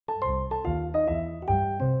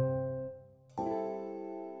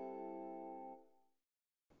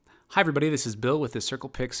Hi everybody, this is Bill with the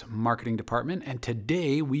Circlepix marketing department, and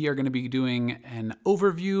today we are going to be doing an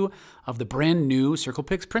overview of the brand new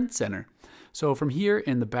Circlepix Print Center. So from here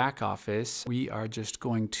in the back office, we are just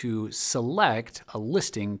going to select a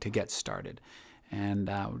listing to get started. And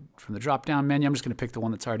from the drop-down menu, I'm just going to pick the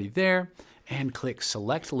one that's already there and click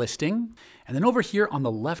Select Listing. And then over here on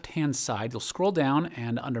the left-hand side, you'll scroll down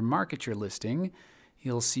and under Market Your Listing,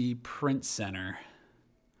 you'll see Print Center.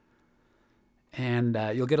 And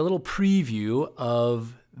you'll get a little preview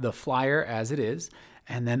of the flyer as it is.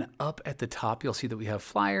 And then up at the top, you'll see that we have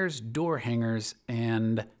flyers, door hangers,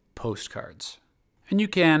 and postcards. And you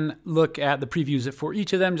can look at the previews for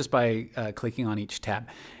each of them just by clicking on each tab.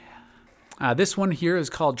 This one here is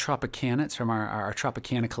called Tropicana. It's from our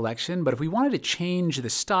Tropicana collection. But if we wanted to change the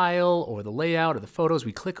style or the layout or the photos,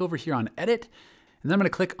 we click over here on Edit, and then I'm going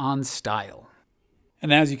to click on Style.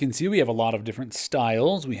 And as you can see, we have a lot of different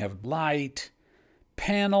styles. We have light,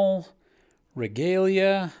 panel,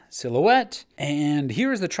 regalia, silhouette, and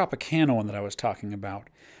here is the Tropicana one that I was talking about.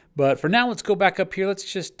 But for now, let's go back up here.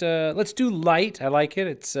 Let's do light. I like it.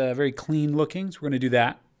 It's very clean looking, so we're going to do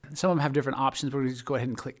that. Some of them have different options, but we're going to just go ahead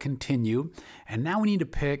and click Continue. And now we need to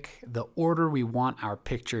pick the order we want our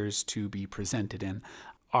pictures to be presented in.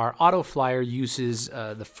 Our auto flyer uses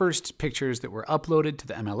the first pictures that were uploaded to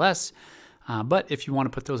the MLS. But if you want to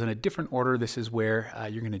put those in a different order, this is where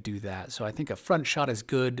you're going to do that. So I think a front shot is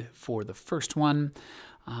good for the first one.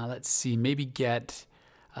 Let's see, maybe get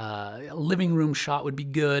a living room shot would be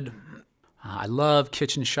good. I love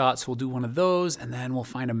kitchen shots, so we'll do one of those, and then we'll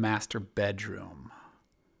find a master bedroom.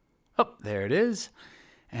 Oh, there it is.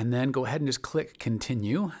 And then go ahead and just click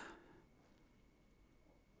Continue.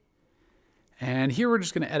 And here we're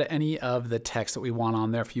just going to edit any of the text that we want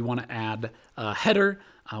on there. If you want to add a header,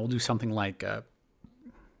 we'll do something like a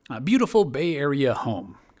beautiful Bay Area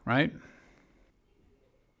home, right?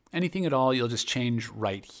 Anything at all, you'll just change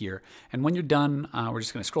right here. And when you're done, we're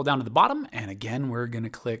just going to scroll down to the bottom, and again, we're going to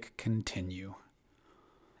click Continue.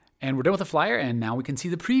 And we're done with the flyer, and now we can see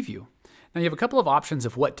the preview. Now you have a couple of options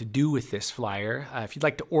of what to do with this flyer. If you'd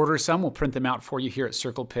like to order some, we'll print them out for you here at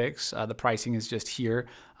Circlepix. The pricing is just here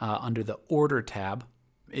under the Order tab.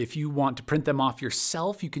 If you want to print them off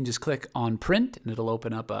yourself, you can just click on Print, and it'll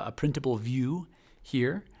open up a printable view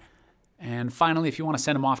here. And finally, if you want to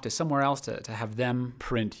send them off to somewhere else to have them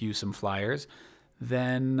print you some flyers,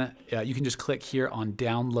 then you can just click here on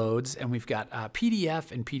Downloads, and we've got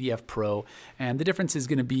PDF and PDF Pro. And the difference is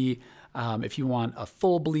going to be if you want a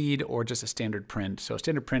full bleed or just a standard print. So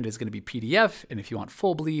standard print is going to be PDF, and if you want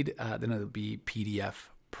full bleed, then it'll be PDF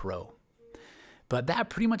Pro. But that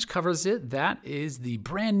pretty much covers it. That is the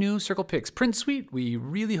brand new Circlepix Print Suite. We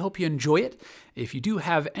really hope you enjoy it. If you do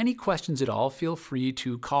have any questions at all, feel free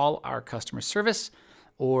to call our customer service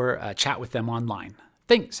or chat with them online.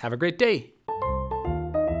 Thanks. Have a great day.